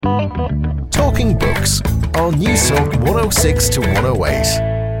Talking Books on News Talk 106 to 108.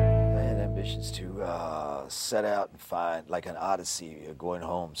 I had ambitions to set out and find, like an odyssey, going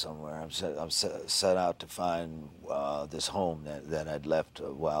home somewhere. I'm set out to find this home that I'd left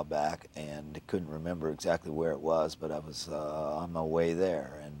a while back, and couldn't remember exactly where it was, but I was on my way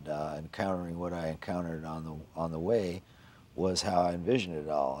there, and encountering what I encountered on the way was how I envisioned it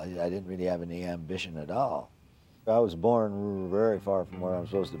all. I didn't really have any ambition at all. I was born very far from where I'm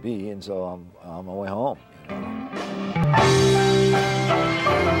supposed to be, and so I'm on my way home, you know.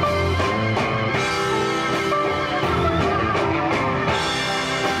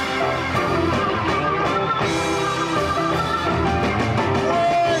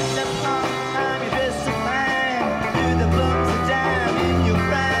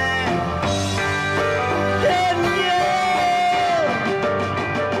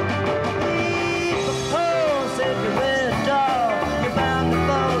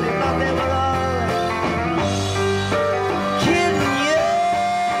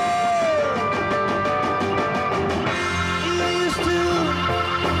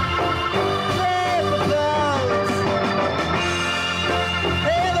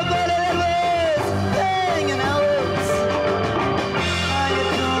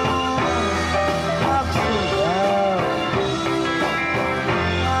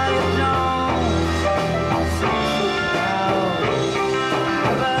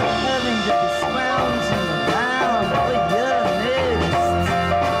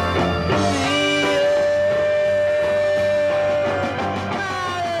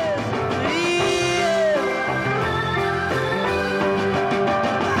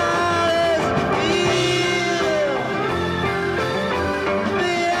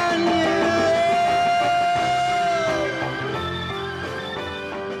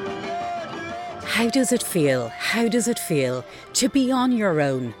 How does it feel? How does it feel to be on your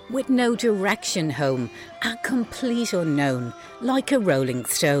own, with no direction home, a complete unknown, like a rolling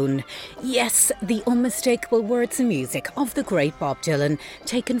stone? Yes, the unmistakable words and music of the great Bob Dylan,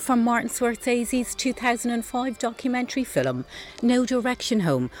 taken from Martin Scorsese's 2005 documentary film, No Direction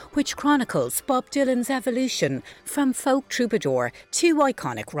Home, which chronicles Bob Dylan's evolution from folk troubadour to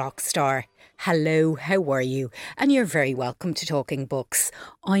iconic rock star. Hello, how are you? And you're very welcome to Talking Books.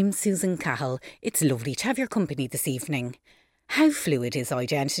 I'm Susan Cahill. It's lovely to have your company this evening. How fluid is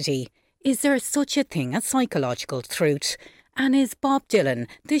identity? Is there such a thing as psychological truth? And is Bob Dylan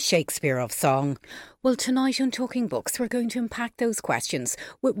the Shakespeare of song? Well, tonight on Talking Books, we're going to unpack those questions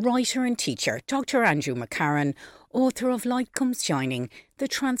with writer and teacher Dr. Andrew McCarran, author of Light Comes Shining, The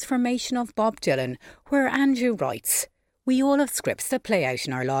Transformation of Bob Dylan, where Andrew writes, "We all have scripts that play out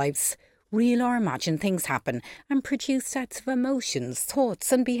in our lives. Real or imagined things happen and produce sets of emotions,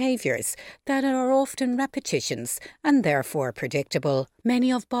 thoughts and behaviours that are often repetitions and therefore predictable. Many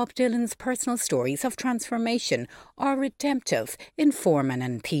of Bob Dylan's personal stories of transformation are redemptive in form and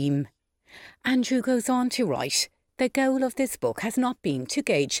in theme." Andrew goes on to write, "The goal of this book has not been to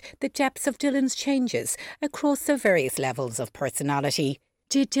gauge the depths of Dylan's changes across the various levels of personality.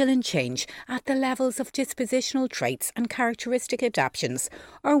 Did Dylan change at the levels of dispositional traits and characteristic adaptations,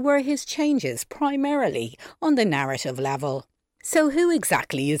 or were his changes primarily on the narrative level? So who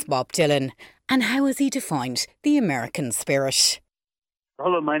exactly is Bob Dylan, and how has he defined the American spirit?"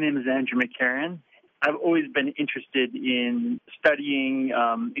 Hello, my name is Andrew McCarran. I've always been interested in studying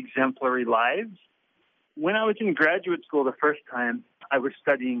exemplary lives. When I was in graduate school the first time, I was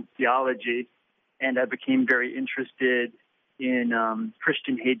studying theology, and I became very interested in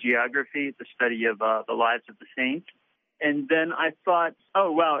Christian hagiography, the study of the lives of the saints. And then I thought,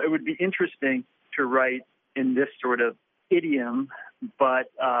 oh, wow, it would be interesting to write in this sort of idiom,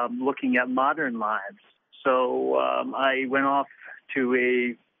 but looking at modern lives. So I went off to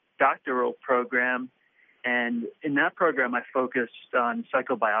a doctoral program, and in that program I focused on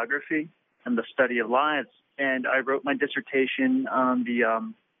psychobiography and the study of lives. And I wrote my dissertation on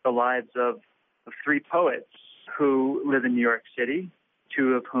the lives of three poets who live in New York City,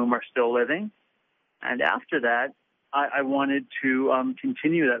 two of whom are still living. And after that, I wanted to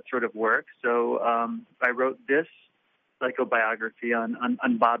continue that sort of work. So I wrote this psychobiography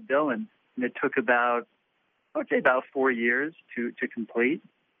on Bob Dylan. And it took about 4 years to complete.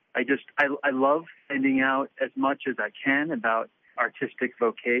 I love finding out as much as I can about artistic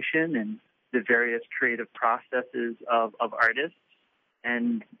vocation and the various creative processes of artists.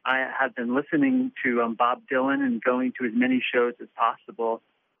 And I have been listening to Bob Dylan and going to as many shows as possible,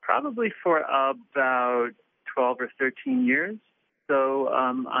 probably for about 12 or 13 years. So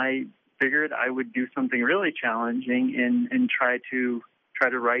I figured I would do something really challenging and try to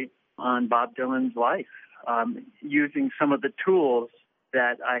write on Bob Dylan's life, using some of the tools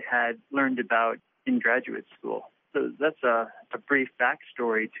that I had learned about in graduate school. So that's a brief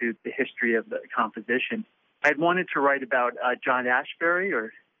backstory to the history of the composition. I'd wanted to write about John Ashbery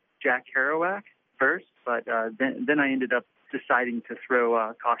or Jack Kerouac first, but then I ended up deciding to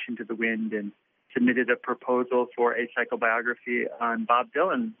throw caution to the wind and submitted a proposal for a psychobiography on Bob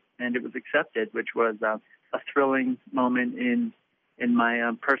Dylan, and it was accepted, which was a thrilling moment in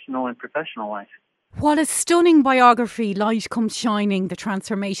my personal and professional life. What a stunning biography, Light Comes Shining, the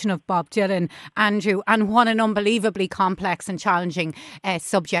transformation of Bob Dylan, Andrew, and what an unbelievably complex and challenging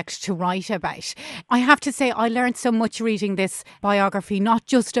subject to write about. I have to say I learned so much reading this biography, not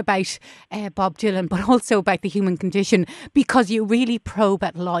just about Bob Dylan, but also about the human condition, because you really probe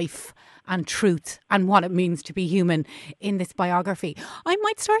at life and truth and what it means to be human in this biography. I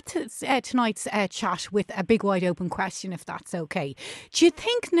might start tonight's chat with a big wide open question, if that's okay. Do you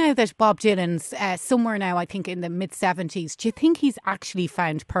think now that Bob Dylan's somewhere now, I think in the mid-70s, do you think he's actually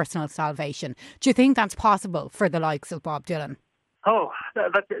found personal salvation? Do you think that's possible for the likes of Bob Dylan? Oh,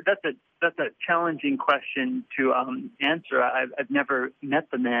 that's a challenging question to answer. I've never met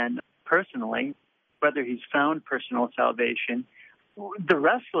the man personally, whether he's found personal salvation. The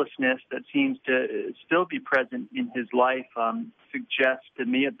restlessness that seems to still be present in his life suggests to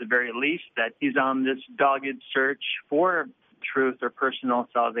me, at the very least, that he's on this dogged search for truth or personal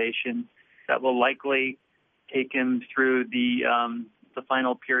salvation that will likely take him through the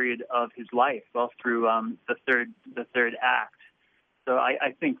final period of his life, through the third act. So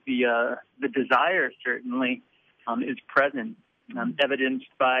I think the desire certainly is present, evidenced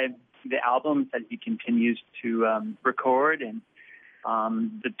by the albums that he continues to record and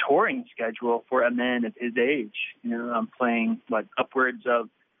the touring schedule for a man of his age. I'm playing upwards of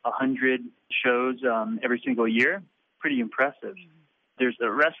 100 shows every single year. Pretty impressive. There's a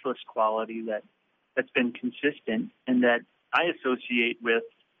restless quality that's been consistent and that I associate with,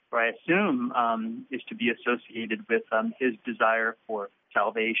 or I assume is to be associated with his desire for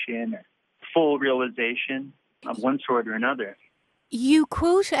salvation or full realization of one sort or another. You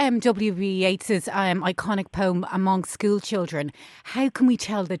quote W.B. Yeats's iconic poem, Among School Children, how can we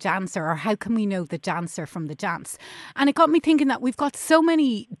tell the dancer, or how can we know the dancer from the dance? And it got me thinking that we've got so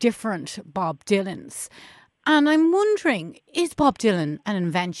many different Bob Dylans. And I'm wondering, is Bob Dylan an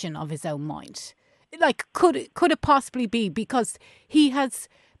invention of his own mind? Could it possibly be? Because he has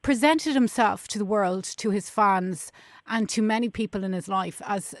presented himself to the world, to his fans, and to many people in his life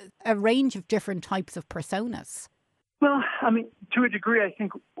as a range of different types of personas. Well, to a degree, I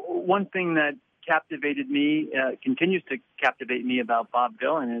think one thing that captivated me, continues to captivate me about Bob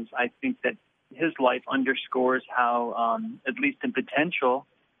Dylan is I think that his life underscores how, at least in potential,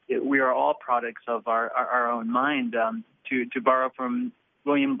 we are all products of our own mind. To borrow from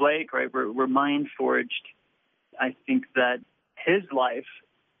William Blake, right, we're mind forged. I think that his life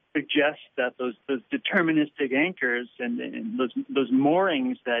suggests that those deterministic anchors and those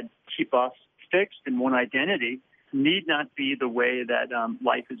moorings that keep us fixed in one identity need not be the way that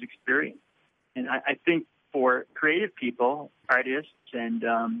life is experienced. And I think for creative people, artists,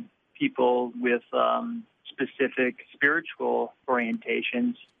 and people with specific spiritual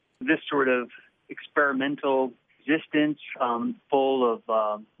orientations, this sort of experimental existence full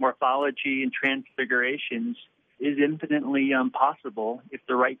of morphology and transfigurations is infinitely possible if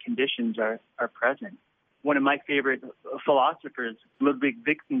the right conditions are present. One of my favorite philosophers, Ludwig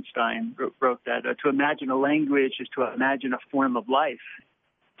Wittgenstein, wrote that to imagine a language is to imagine a form of life.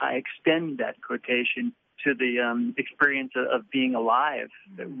 I extend that quotation to the experience of being alive.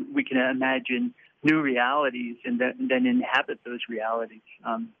 We can imagine new realities and then inhabit those realities.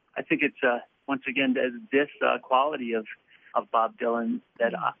 I think it's, once again, this quality of Bob Dylan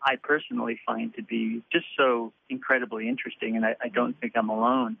that I personally find to be just so incredibly interesting, and I don't think I'm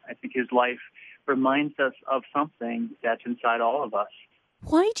alone. I think his life reminds us of something that's inside all of us.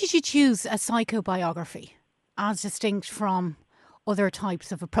 Why did you choose a psychobiography as distinct from other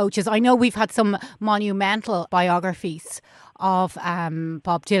types of approaches? I know we've had some monumental biographies of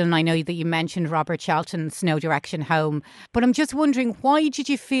Bob Dylan. I know that you mentioned Robert Shelton's No Direction Home, but I'm just wondering, why did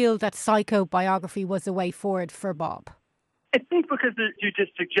you feel that psychobiography was the way forward for Bob? I think because you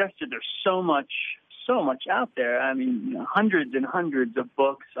just suggested there's so much out there. Hundreds and hundreds of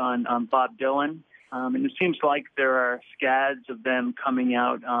books on Bob Dylan. And it seems like there are scads of them coming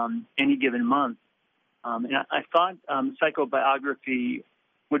out any given month. And I thought psychobiography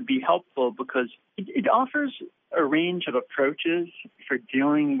would be helpful because it offers a range of approaches for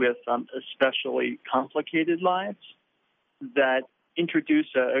dealing with especially complicated lives that introduce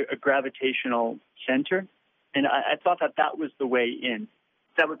a gravitational center. And I thought that was the way in.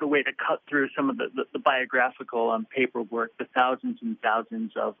 that was a way to cut through some of the biographical paperwork, the thousands and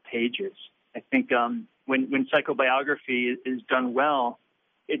thousands of pages. I think when psychobiography is done well,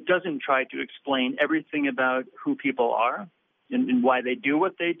 it doesn't try to explain everything about who people are and why they do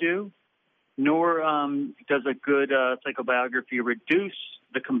what they do, nor does a good psychobiography reduce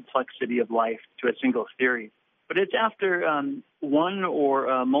the complexity of life to a single theory. But it's after one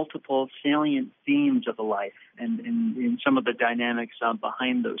or multiple salient themes of a life and some of the dynamics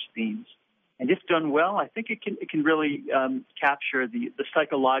behind those themes. And if done well, I think it can really capture the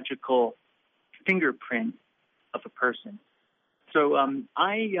psychological fingerprint of a person. So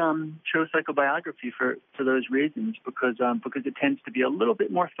I chose psychobiography for those reasons because it tends to be a little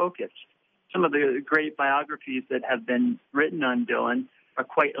bit more focused. Some of the great biographies that have been written on Dylan are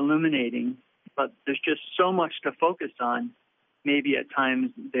quite illuminating, but there's just so much to focus on. Maybe at times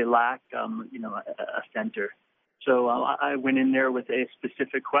they lack, a center. So I went in there with a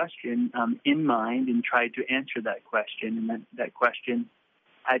specific question in mind and tried to answer that question. And that question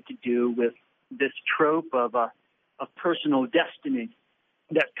had to do with this trope of personal destiny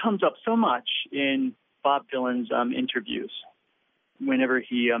that comes up so much in Bob Dylan's interviews. Whenever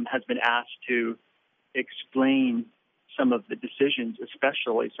he has been asked to explain some of the decisions,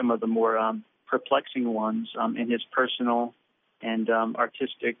 especially some of the more perplexing ones in his personal and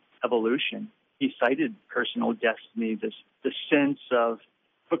artistic evolution, he cited personal destiny, this sense of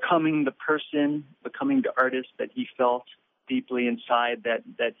becoming the person, becoming the artist that he felt deeply inside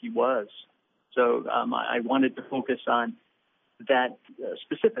that he was. So I wanted to focus on that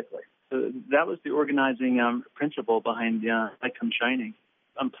specifically. So that was the organizing principle behind Light Come Shining.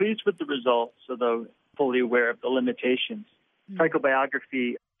 I'm pleased with the results, although fully aware of the limitations. Mm-hmm.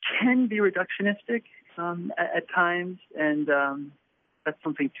 Psychobiography can be reductionistic at times, and that's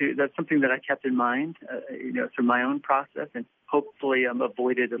something that I kept in mind, through my own process, and hopefully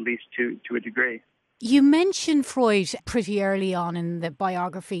avoided at least to a degree. You mentioned Freud pretty early on in the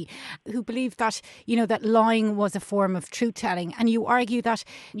biography, who believed that, that lying was a form of truth-telling. And you argue that,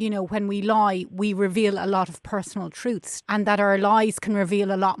 when we lie, we reveal a lot of personal truths and that our lies can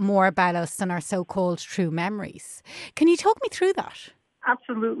reveal a lot more about us than our so-called true memories. Can you talk me through that?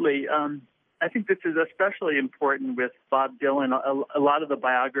 Absolutely. I think this is especially important with Bob Dylan. A lot of the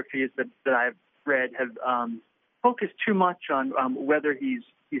biographies that I've read have focused too much on whether he's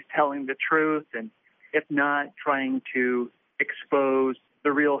telling the truth, and if not, trying to expose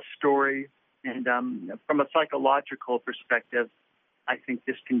the real story. And from a psychological perspective, I think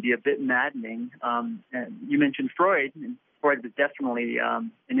this can be a bit maddening. And you mentioned Freud, and Freud was definitely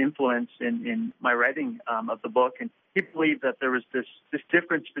an influence in my writing of the book. And he believed that there was this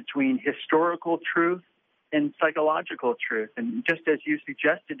difference between historical truth and psychological truth. And just as you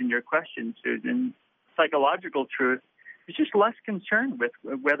suggested in your question, Susan, psychological truth is just less concerned with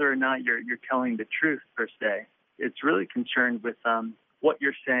whether or not you're telling the truth per se. It's really concerned with what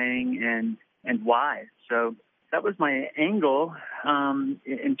you're saying and why. So that was my angle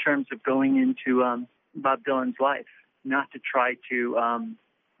in terms of going into Bob Dylan's life, not to try to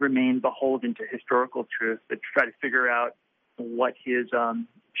remain beholden to historical truth, but try to figure out what his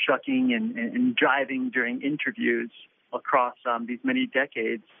shucking and jiving during interviews across these many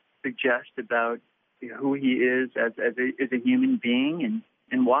decades suggest about who he is as a human being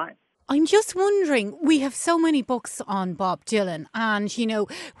and why. I'm just wondering, we have so many books on Bob Dylan and,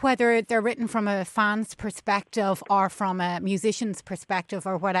 whether they're written from a fan's perspective or from a musician's perspective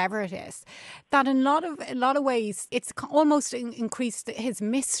or whatever it is, that in a lot of ways it's almost increased his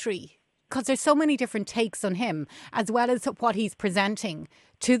mystery because there's so many different takes on him as well as what he's presenting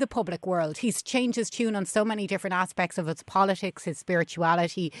to the public world. He's changed his tune on so many different aspects of his politics, his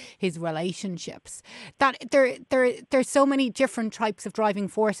spirituality, his relationships, that there's so many different types of driving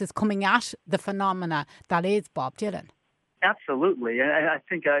forces coming at the phenomena that is Bob Dylan. Absolutely. And I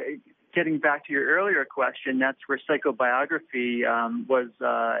think getting back to your earlier question, that's where psychobiography was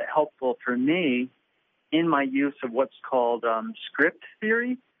helpful for me in my use of what's called script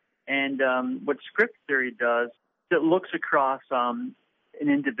theory. And what script theory does, it looks across an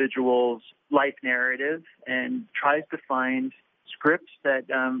individual's life narrative and tries to find scripts that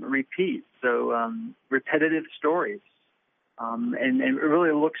repeat, so repetitive stories. And it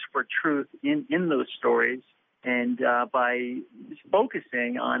really looks for truth in those stories. And by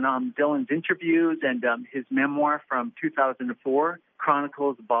focusing on Dylan's interviews and his memoir from 2004,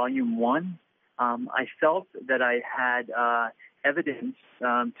 Chronicles Volume 1, I felt that I had evidence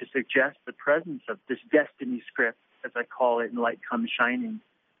to suggest the presence of this destiny script, as I call it, in Light Come Shining.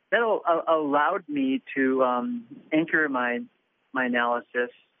 That allowed me to anchor my analysis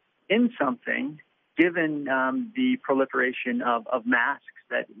in something, given the proliferation of masks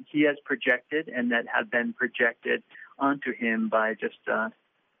that he has projected and that have been projected onto him by just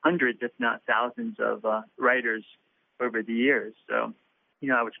hundreds, if not thousands, of writers over the years. So,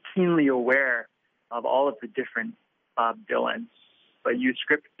 I was keenly aware of all of the different Bob Dylans, but used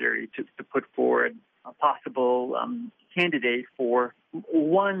script theory to put forward a possible candidate for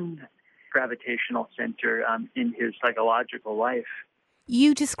one gravitational center in his psychological life.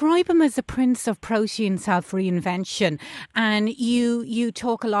 You describe him as a prince of protean self-reinvention, and you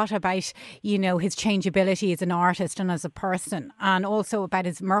talk a lot about, his changeability as an artist and as a person, and also about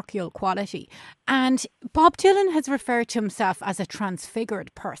his mercurial quality. And Bob Dylan has referred to himself as a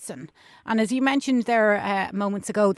transfigured person. And as you mentioned there moments ago,